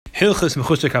Hilchos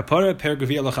Mechusar Kapara, Perek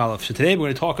Revi'ah Alach Aleph. So today we're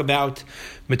going to talk about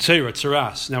Metzora,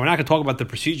 Tzaras. Now we're not going to talk about the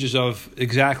procedures of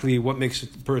exactly what makes a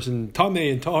person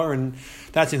Tameh and Tahar, and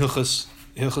that's in Hilchos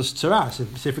Tzaras,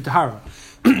 in Sefer Tahara.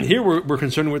 Here we're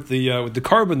concerned with the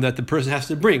carbon that the person has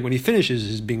to bring when he finishes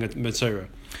his being a Metzora.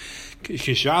 When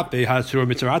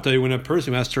a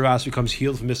person who has Tzaras becomes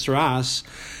healed from his Tzaras,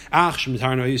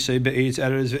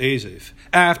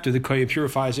 after the Kohen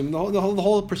purifies him, the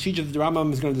whole procedure that the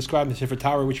Rambam is going to describe in Sefer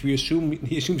Torah, which he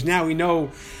assumes now we know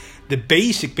the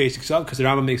basics of, because the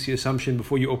Rambam makes the assumption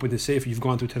before you open the Sefer, you've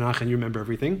gone through Tanakh and you remember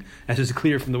everything, as is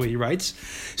clear from the way he writes.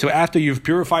 So after you've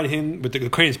purified him, but the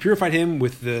Kohen has purified him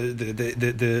with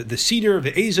the cedar,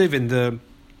 the azav, and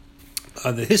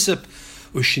the hyssop,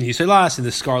 and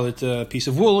the scarlet piece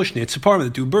of wool, and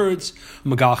the two birds,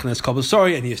 and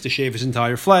he has to shave his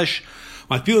entire flesh.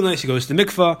 He goes to the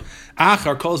mikvah.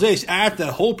 After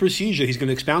that whole procedure, he's going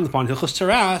to expound upon Hilchos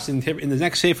Tzaras in the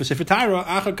next Sefer Torah.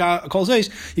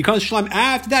 He comes to Yerushalayim.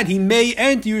 After that, he may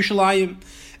enter Yerushalayim,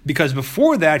 because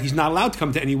before that, he's not allowed to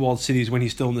come to any walled cities when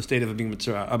he's still in the state of being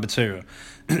Metzora.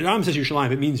 The Rambam says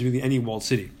Yerushalayim, it means really any walled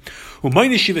city. And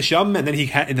then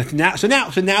so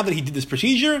now that he did this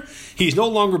procedure, he's no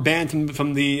longer banned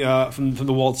from the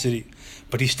walled city,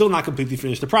 but he's still not completely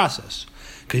finished the process,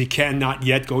 because he cannot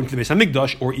yet go into the Beis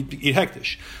Hamikdash or eat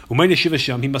hektish.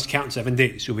 He must count 7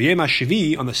 days. On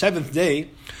the seventh day,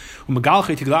 he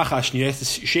has to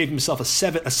shave himself a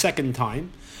second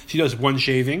time. So he does one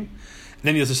shaving,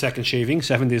 then he does a second shaving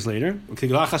 7 days later.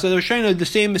 The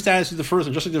same status as the first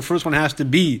one, just like the first one has to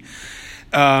be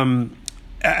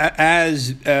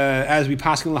as we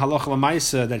pass in the halacha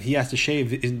l'maisa that he has to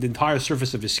shave the entire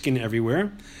surface of his skin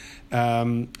everywhere.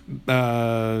 B'toivel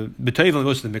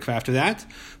goes to the mikveh after that.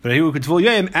 But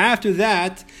after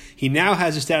that, he now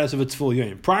has the status of a tful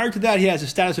yoyim. Prior to that, he has the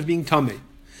status of being tamei.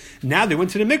 Now they went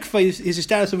to the mikveh. He's the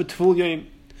status of a tful yoyim,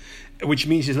 which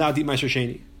means he's allowed to eat ma'aser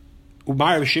sheni.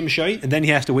 And then he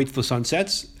has to wait till the sun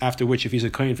sets, after which, if he's a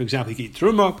kohen, for example, he can eat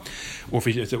truma, or if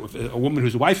he's a woman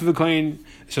who's the wife of a kohen,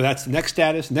 so that's the next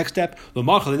status, the next step. The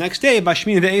next day,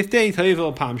 Bashmini, the 8th day, he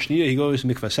goes to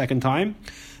mikveh a second time.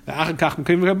 So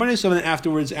then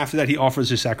after that, he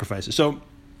offers his sacrifices. So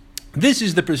this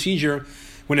is the procedure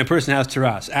when a person has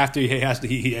Tzaras. After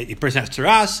a person has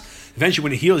Tzaras, eventually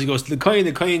when he heals, he goes to the Kohen.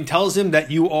 The Kohen tells him that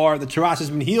the Tzaras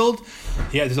has been healed.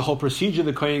 There's a whole procedure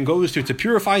the Kohen goes to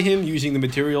purify him using the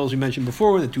materials we mentioned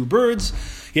before, the two birds.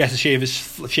 He has to shave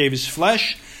his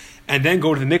flesh and then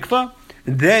go to the mikvah.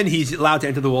 And then he's allowed to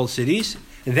enter the walled cities.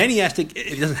 And then he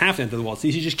doesn't have to enter the walled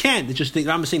cities, he just can't. It's just,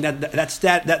 I'm saying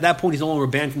that point he's no longer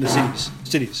banned from the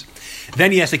cities.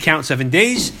 Then he has to count 7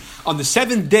 days. On the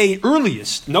 7th day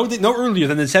earliest, no earlier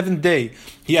than the 7th day,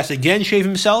 he has to again shave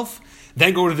himself,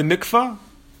 then go to the mikvah.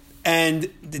 And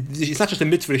it's not just a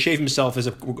mitzvah to shave himself as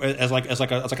like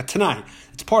a tanai.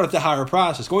 It's part of the higher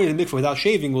process. Going to the mikvah without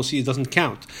shaving, we'll see, it doesn't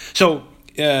count. So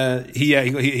he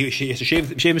has to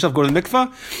shave himself, go to the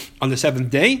mikvah on the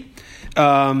 7th day.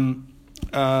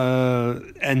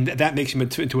 And that makes him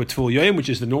into a tful yoyim, which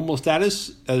is the normal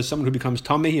status as someone who becomes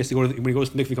tamei. He has to go when he goes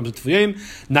to the mikvah, he becomes a tful yoyim.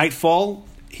 Nightfall,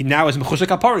 he now is mechusar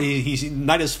kapara.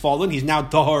 Night has fallen. He's now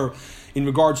tahar in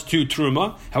regards to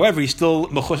truma. However, he's still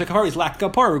mechusar kapara. He's lacking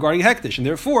kapara regarding hektish, and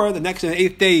therefore the next and the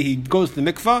 8th day he goes to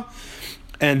the mikvah,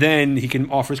 and then he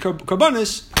can offer his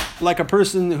karbanis like a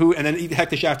person who, and then eat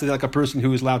hektish after that, like a person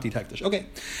who is allowed to eat hektish. Okay.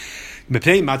 Why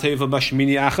does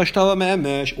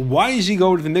he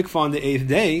go to the mikvah on the 8th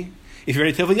day if he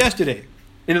already tevel yesterday?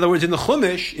 In other words, in the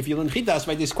Chumash, if you learn Chitas,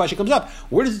 right, this question comes up.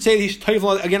 Where does it say that he's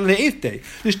tevel again on the 8th day?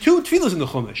 There's two tefillas in the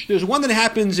Chumash. There's one that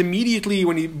happens immediately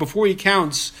before he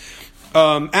counts,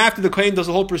 after the Kohen does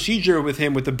the whole procedure with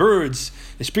him, with the birds,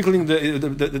 and sprinkling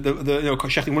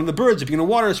shechting one of the birds, if you're going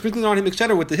to water, sprinkling on him,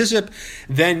 etc., with the hyssop.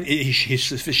 Then he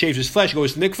shaves his flesh,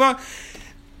 goes to the mikvah.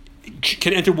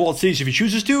 Can enter walled cities if he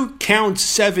chooses to, counts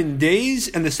 7 days,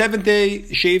 and the 7th day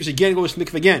shaves again, goes to the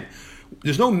mikveh again.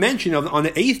 There's no mention of on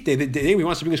the 8th day, the day he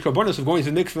wants to bring his korbanos, of going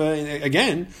to the mikveh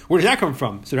again. Where does that come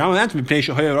from? So it's a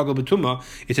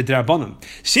drabanan.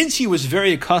 Since he was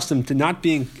very accustomed to not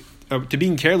being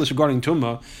being careless regarding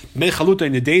tumah, mechaluta,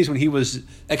 in the days when he was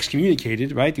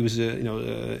excommunicated, right? He was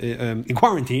in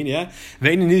quarantine. Yeah,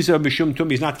 he's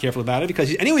not careful about it because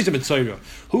he's anyways a mitzvah.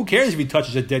 Who cares if he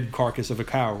touches a dead carcass of a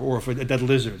cow or if a dead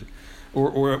lizard?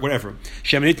 Or whatever.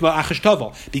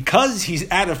 Because he's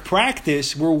out of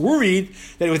practice, we're worried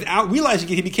that without realizing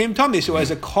it, he became tamei. So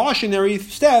as a cautionary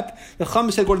step, the Chum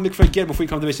said, go to the mikveh again before you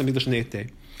come to the Beis Hamikdash on the 8th day.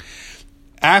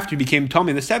 after he became Tomei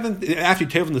in the seventh, after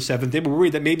he told on the seventh day, but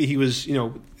worried that maybe he was,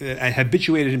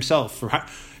 habituated himself.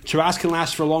 Tzaras can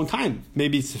last for a long time,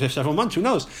 maybe several months, who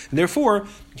knows? And therefore,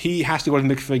 he has to go to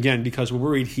the mikveh again because we're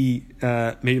worried he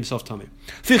made himself Tomei.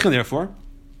 Therefore,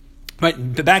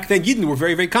 right, back then, Yidden were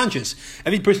very, very conscious.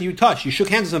 Every person you touch, you shook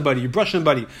hands with somebody, you brushed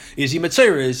somebody. Is he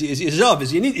Metzora? Is he Zav?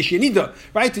 Is he Yanida?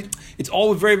 Right? It's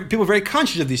all people are very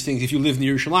conscious of these things if you live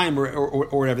near Yerushalayim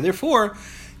or whatever. Therefore,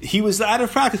 he was out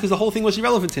of practice because the whole thing was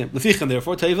irrelevant to him.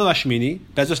 Therefore, Teivel Hashmini,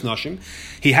 Bezos Nashim,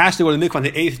 he has to go to the mikvah on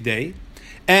the 8th day,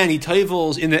 and he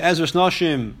Teivels in the Ezras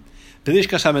Nashim.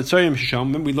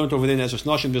 Remember, we learned over there in Ezras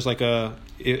Nashim, there's like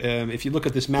if you look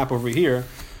at this map over here,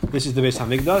 this is the Beis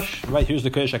HaMikdash, right? Here's the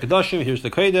Kodesh HaKadoshim, here's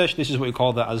the Kodesh, this is what we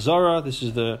call the Azara, this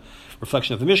is the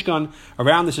reflection of the Mishkan.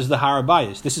 Around this is the Har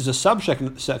HaBayis. This is a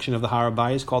subsection of the Har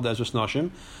HaBayis called the Ezras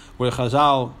Nashim, where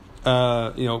Chazal,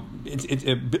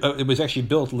 it was actually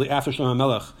built after Shlomo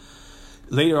HaMelech.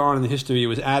 Later on in the history, it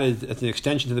was added as an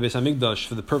extension to the Beis HaMikdash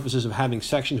for the purposes of having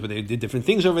sections where they did different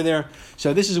things over there.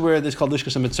 So this is where this is called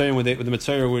Lishkas HaMetzarim, where the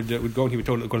Metzayer would go and he would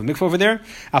go to the mikveh over there.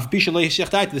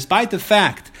 Despite the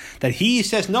fact that he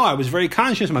says, no, I was very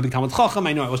conscious, I'm a big Talmud Chacham,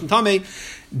 I know I wasn't Tamei.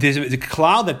 There's a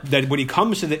cloud that when he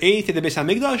comes to the 8th of the Beis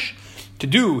HaMikdash, to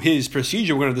do his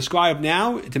procedure we're going to describe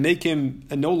now, to make him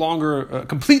no longer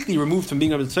completely removed from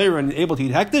being a Metzayer and able to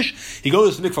eat Hektish, he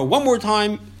goes to the mikveh one more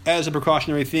time as a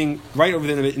precautionary thing, right over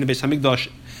there in the Beis HaMikdash,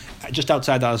 just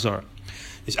outside the Azar.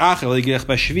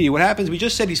 What happens? We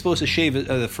just said he's supposed to shave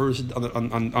first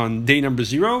on day number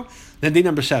 0, then day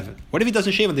number 7. What if he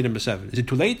doesn't shave on day number 7? Is it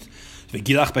too late?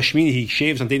 He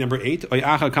shaves on day number 8,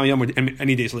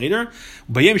 any days later.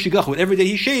 Whatever day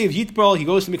he shaves, he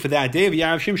goes to make for that day of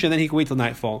Yarav Shimsha, and then he can wait till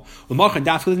nightfall.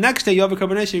 The next day,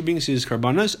 he brings his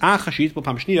karbanos.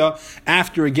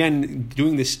 After again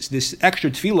doing this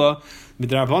extra tefillah,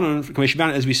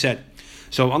 as we said.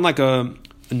 So unlike a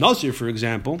Nazir, for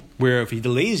example, where if he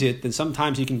delays it, then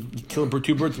sometimes he can kill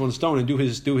 2 birds with 1 stone and do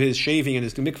his shaving and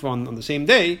his mikvah on the same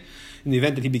day, in the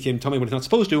event that he became Tomei when he's not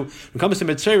supposed to. When it comes to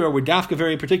Metzora, we're dafka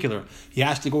very particular. He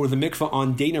has to go to the mikvah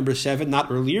on day number 7,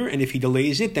 not earlier, and if he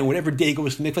delays it, then whatever day he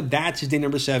goes to the mikvah, that's his day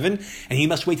number 7, and he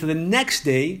must wait till the next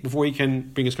day before he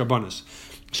can bring his karbanos.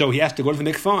 So he has to go to the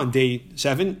mikvah on day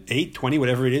 7, 8, 20,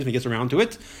 whatever it is, when he gets around to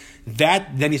it.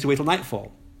 That then he has to wait till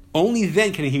nightfall. Only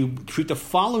then can he treat the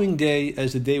following day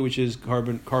as the day which is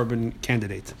carbon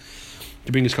candidate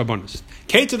to bring his karbonos.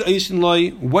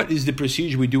 What is the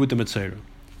procedure we do with the Metzora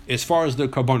as far as the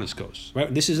karbonos goes?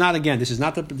 Right? This is not the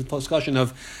discussion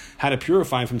of how to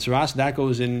purify from tzaras. That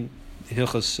goes in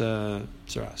Hilchos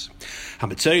tzaras. The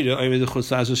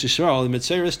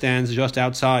Metzora stands just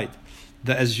outside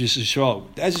the Ezras Yisrael.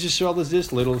 The Ezras Yisrael is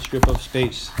this little strip of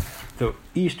space, the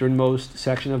easternmost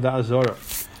section of the Azara,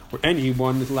 where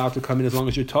anyone is allowed to come in as long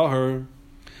as you're tahor.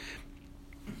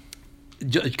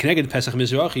 Connected Pesach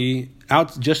Mizrahi,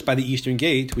 out just by the eastern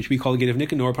gate, which we call the gate of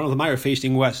Nicanor, Panel Meyer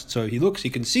facing west. So if he looks, he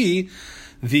can see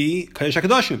the Kodesh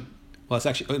HaKadoshim. Well, it's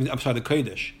actually, the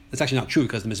Kodesh. That's actually not true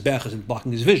because the Mizbech isn't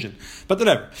blocking his vision. But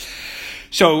whatever.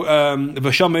 So, that's,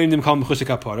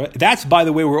 by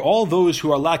the way, where all those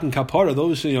who are lacking kapara,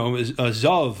 those,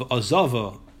 Azav,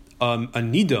 Azava,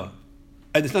 Anida,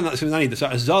 it's not Anida, so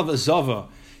Azav, Azava,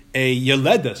 a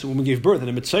Yeleda, so when we give birth, and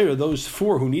a Metzora, those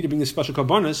 4 who need to bring the special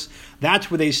karbanos, that's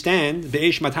where they stand, the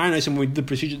Eish Matarnas, and we do the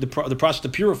procedure, the process to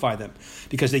purify them,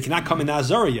 because they cannot come in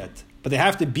Azara yet, but they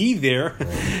have to be there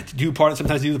to do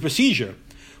sometimes do the procedure.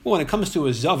 Well, when it comes to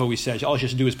a Zava, we said, all she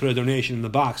has to do is put a donation in the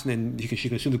box, and then she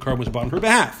can assume the carbon was bought on her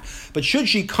behalf. But should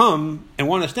she come and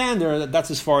want to stand there, that's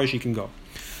as far as she can go.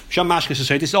 Sham Mashkas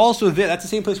Society is also there. That's the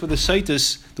same place where the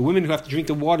Saitis, the women who have to drink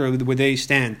the water, where they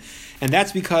stand. And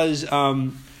that's because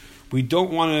we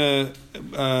don't want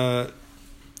to...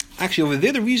 actually, over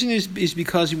there, the reason is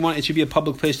because it should be a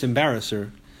public place to embarrass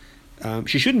her.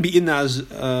 She shouldn't be in as...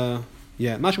 not sure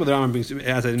what the Rambam brings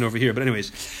as I didn't over here, but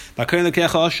anyways. Remember the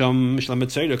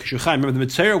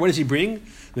Metzora, what does he bring?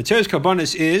 The Metzora's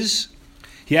karbanis is,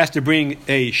 he has to bring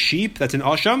a sheep, that's an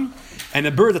asham, and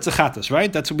a bird, that's a chatas,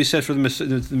 right? That's what we said for the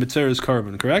Metzora's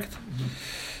carbon, correct? Mm-hmm.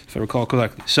 If I recall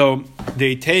correctly. So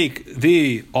they take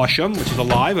the asham, which is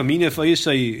alive, and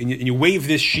you wave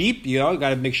this sheep, got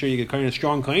to make sure you get kind of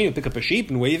strong coin, you pick up a sheep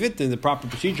and wave it in the proper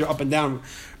procedure, up and down,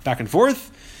 back and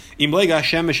forth.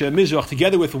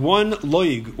 Together with one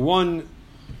loig, one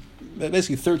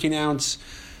basically 13 ounce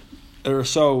or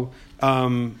so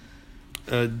jar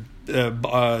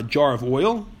of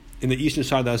oil in the eastern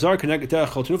side of the Azar, connected to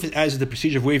Tenufa as the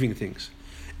procedure of waving things.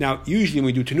 Now, usually when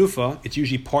we do Tenufa, it's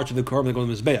usually parts of the carbon that go on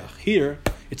the Mizbeach. Here,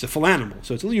 It's a full animal,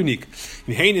 so it's a little unique.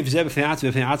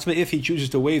 If he chooses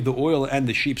to weigh the oil and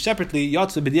the sheep separately,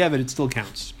 it still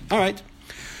counts. All right.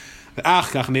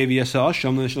 Afterwards,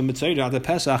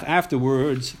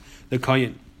 the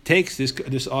Kohen takes this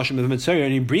asham of the Mitzvah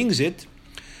and he brings it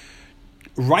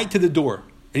right to the door,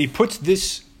 and he puts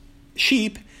this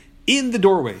sheep in the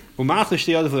doorway.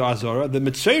 The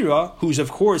Mitzvah, who's of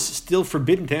course still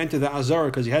forbidden to enter the Azara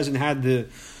because he hasn't had the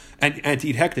and to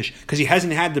eat hektish because he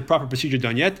hasn't had the proper procedure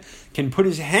done yet, can put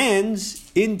his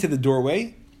hands into the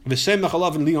doorway,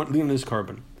 and lean on his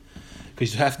carbon,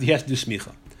 because he has to do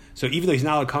smicha. So even though he's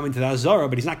not allowed to come into the Azara,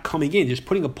 but he's not coming in, just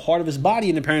putting a part of his body,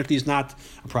 and apparently is not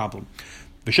a problem.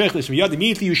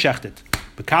 Immediately you shecht it.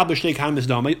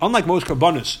 Unlike most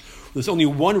karbanos, there's only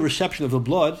one reception of the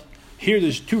blood. Here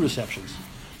there's two receptions.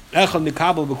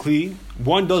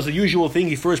 One does the usual thing.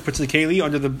 He first puts the keli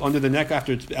under the neck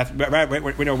after it's right when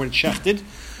it's shechted.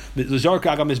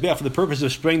 For the purpose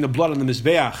of spraying the blood on the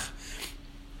mizbeach,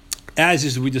 as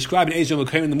is we describe in Ezra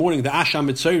Mekayim in the morning, the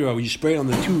asham mitzayra, where you spray it on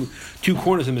the two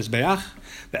corners of mizbeach.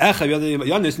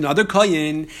 The other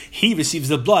kohen, he receives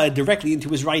the blood directly into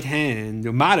his right hand.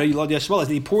 And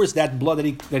he pours that blood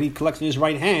that he collects in his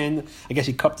right hand. I guess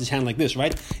he cupped his hand like this,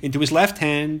 right? Into his left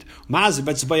hand.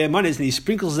 And he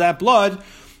sprinkles that blood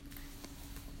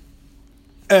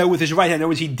with his right hand. In other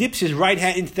words, he dips his right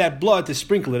hand into that blood to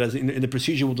sprinkle it, as in the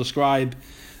procedure we'll describe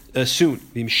soon.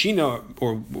 The mishina,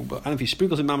 or I don't know if he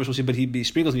sprinkles it, mamash, we'll see, but he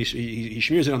sprinkles it, he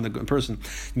smears it on the person.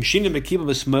 If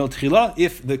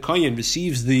the kohen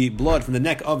receives the blood from the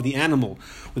neck of the animal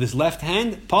with his left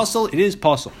hand, pasul, it is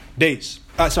pasul. Base.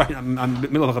 I'm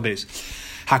middle of a base.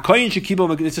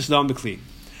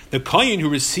 The kohen who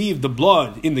received the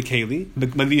blood in the keli,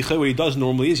 what he does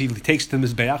normally is he takes the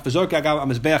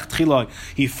mizbeach.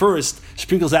 He first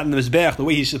sprinkles that in the mizbeach the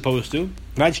way he's supposed to,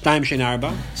 right?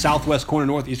 Southwest corner,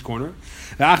 northeast corner.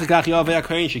 Then after that,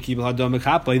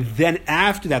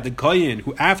 the kohen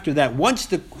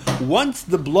once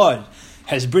the blood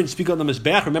has been sprinkled on the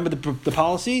mizbeach, remember the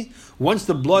policy. Once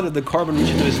the blood of the carbon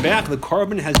reaches the mizbeach, the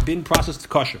carbon has been processed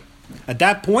kosher. At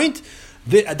that point,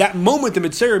 at that moment, the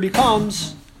mitzvah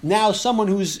becomes now someone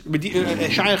who's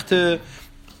shaykh to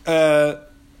he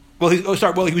was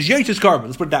Yesh's carbon.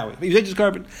 Let's put it that way. He was Yesh's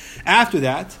carbon. After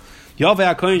that, the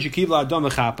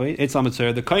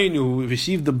kohen who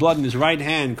received the blood in his right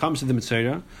hand comes to the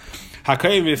mitzvah. The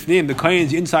kohen is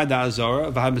inside the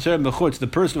azara. The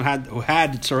person who had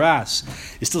tzaras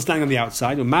is still standing on the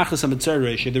outside. The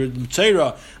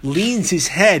mitzvah leans his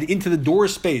head into the door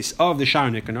space of the Sha'ar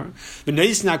Nikanor.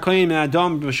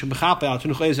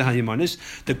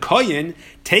 The kohen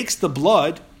takes the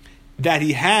blood that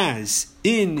he has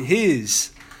in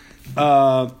his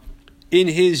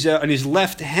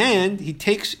left hand. He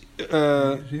takes.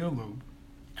 I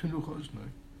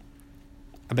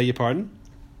beg your pardon.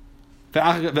 What did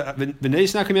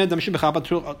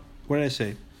I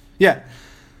say? Yeah.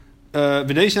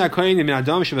 The kohen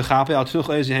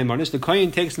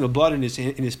takes the blood in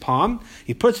his palm.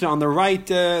 He puts it on the right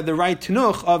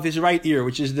tenuch of his right ear,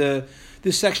 which is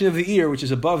this section of the ear, which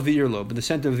is above the earlobe, in the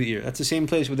center of the ear. That's the same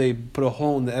place where they put a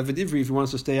hole in the Eved Ivri if he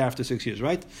wants to stay after 6 years,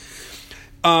 right?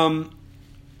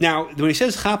 Now, when he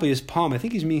says chapa his palm, I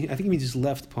think he means his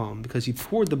left palm, because he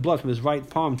poured the blood from his right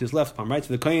palm to his left palm, right?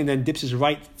 So the kohen then dips his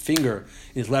right finger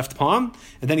in his left palm,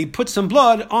 and then he puts some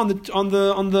blood on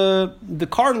the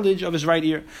cartilage of his right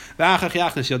ear. Then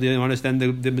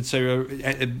the mitzvah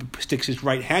sticks his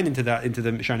right hand into the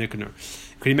Sha'ar Nikanor.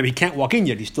 Remember, he can't walk in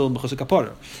yet; he's still in mechusar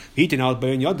kapara.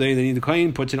 Then the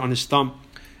kohen puts it on his thumb,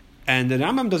 and the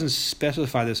Rambam doesn't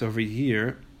specify this over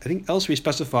here. I think elsewhere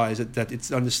specifies that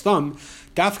it's on his thumb.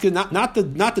 Not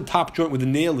the top joint where the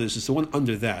nail is. It's the one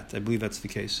under that. I believe that's the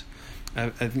case. I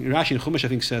think Rashi and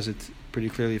Chumash says it pretty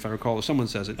clearly, if I recall, or someone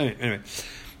says it. Anyway,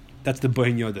 that's the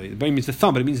bohin yodai. The bohin means the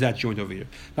thumb, but it means that joint over here.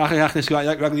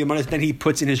 Then he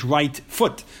puts in his right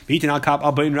foot,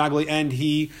 and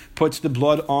he puts the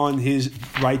blood on his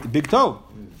right big toe.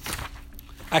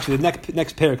 Actually, the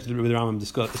next parak the Rambam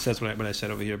says what I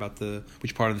said over here about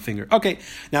which part of the finger. Okay,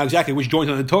 now exactly which joint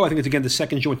on the toe? I think it's again the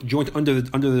second joint, the joint under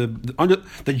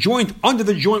the joint under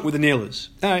the joint where the nail is.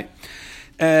 All right.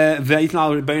 And he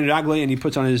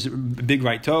puts on his big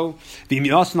right toe.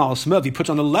 If he puts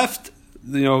on the left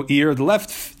ear, the left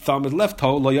thumb, the left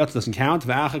toe, lo yatz doesn't count.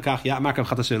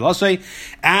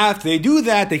 After they do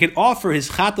that, they can offer his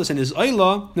chatas and his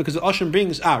oila, because the asham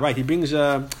brings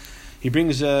he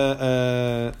brings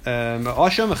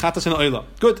asham, a chatas, and oila.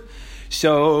 Good.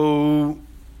 So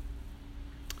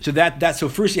So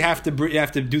first you have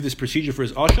to do this procedure for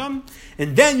his asham,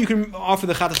 and then you can offer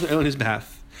the chatas on his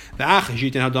behalf. Once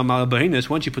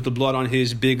you put the blood on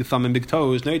his big thumb and big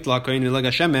toes,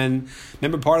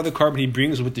 remember part of the carbon he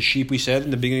brings with the sheep, we said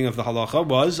in the beginning of the halacha,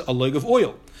 was a leg of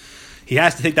oil. He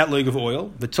has to take that leg of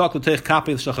oil.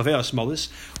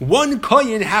 One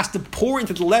kohen has to pour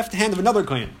into the left hand of another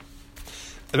kohen.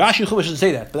 The Rashi Chumash doesn't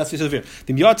say that, but that's the severe.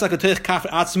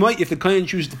 If the kohen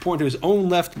chooses to pour into his own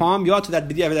left palm,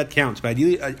 that counts. But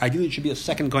ideally it should be a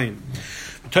second kohen.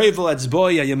 It's good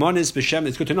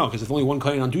to know because there's only one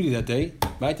kohen on duty that day,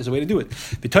 right? There's a way to do it.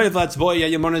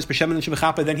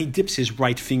 Then he dips his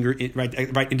right finger,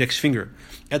 right index finger.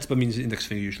 Etzba means index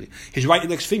finger usually. His right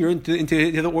index finger into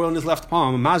the oil in his left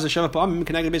palm,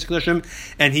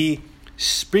 and he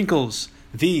sprinkles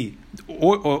the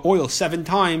oil 7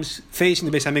 times facing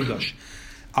the Beis Hamikdash.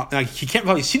 He can't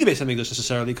probably see the Beis Hamikdash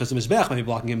necessarily because the Mizbeach might be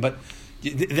blocking him, but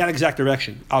that exact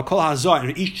direction. Al kol hazar,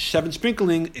 and each 7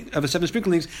 sprinklings,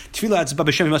 tefillah etzba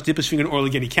b'Shem, he must dip his finger in oil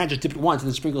again. He can't just dip it once and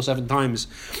then sprinkle 7 times,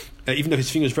 even though his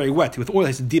finger is very wet. With oil, he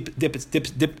has to dip,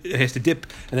 has to dip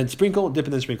and then sprinkle, dip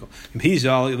and then sprinkle. If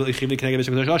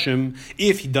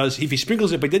he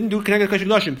sprinkles it but didn't do it connected to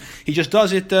Kashim, he just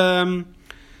does it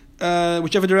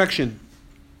whichever direction.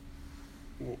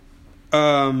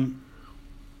 Even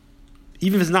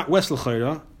if it's not west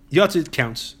l'chayra, Yatzit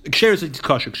counts. Ksher is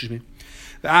kosher, excuse me.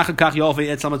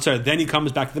 Then he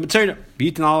comes back to the Mitzvah.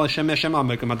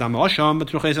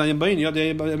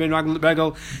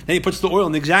 Then he puts the oil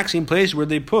in the exact same place where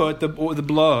they put the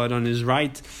blood on his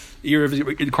right ear of his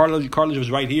cartilage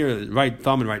was right here, right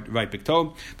thumb and right big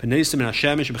toe.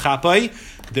 The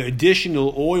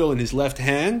additional oil in his left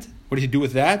hand. What does he do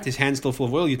with that? His hand's still full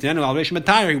of oil. He wipes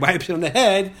it on the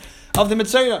head of the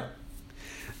Mitzvah.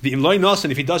 The imloy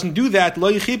nasan, if he doesn't do that,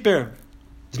 lo yichiper,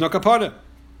 it's not kapara,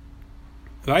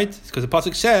 right? Because the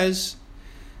pasuk says,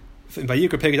 in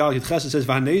Vayikra Peged Al Yitches, it says,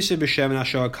 "V'haneise b'shem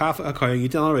nashar kaf akayin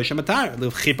yitin al reisha matar lo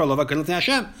yichiper lo v'akin l'tnei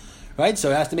Hashem." Right, so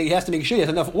he has to make sure he has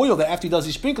enough oil that after he does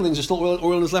these sprinklings, there's still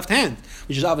oil in his left hand,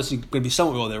 which is obviously going to be some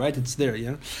oil there, right? It's there,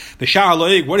 yeah. The shar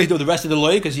loig, what did he do with the rest of the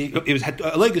loig? Because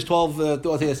a leg is 12,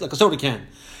 like a soda can.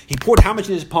 He poured how much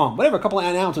in his palm? Whatever, a couple of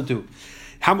ounces or 2.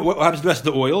 What happens to the rest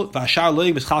of the oil?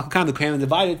 The kohen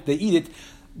divide it, they eat it.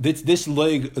 This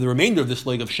leg, the remainder of this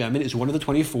leg of shemen is one of the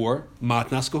 24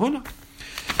 matnas kahuna.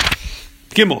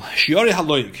 Gimel shiori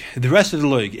haloig. The rest of the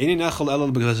leg,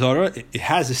 it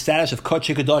has the status of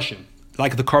kodesh kedoshim,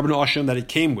 like the carbon asham that it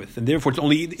came with, and therefore it's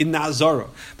only in the azara.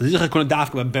 But this is going to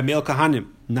dafka by male kahanim,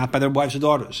 not by their wives or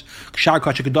daughters. Shar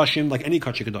kodesh kedoshim, like any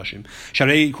kodesh kedoshim.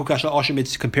 Sharei kukash asham,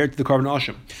 it's compared to the carbon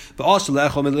asham. But also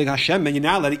lechol milig Hashem, and you're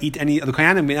not allowed to eat any of the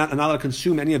kahanim. You're not allowed to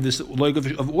consume any of this leg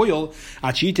of oil.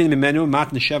 Achitin mimenu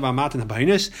matan sheva matan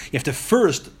habahinus. You have to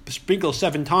first sprinkle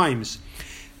 7 times.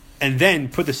 And then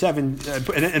put the 7,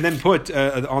 and then put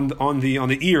on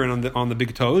the ear and on the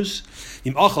big toes.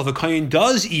 If the kohen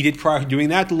does eat it prior to doing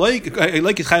that, like his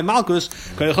chayim malchus,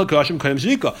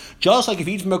 just like if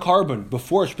he eats from a carbon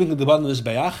before sprinkling the blood on the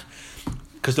mizbeach,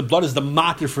 because the blood is the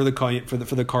matir for the kohen,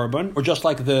 for the carbon, or just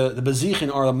like the bezichin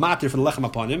are the matir for the lechem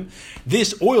upon him.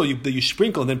 This oil that you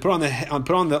sprinkle and then put on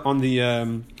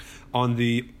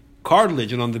the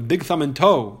cartilage and on the big thumb and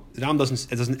toe. The Ram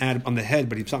doesn't add on the head,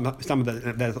 but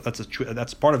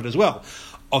that's part of it as well.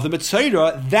 Of the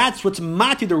Mitzvah, that's what's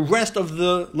mati the rest of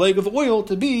the leg of oil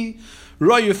to be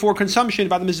roya for consumption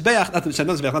by the Mizbeach, by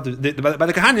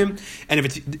the Kahanim, and if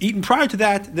it's eaten prior to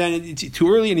that, then it's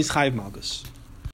too early and he's chayiv malchus.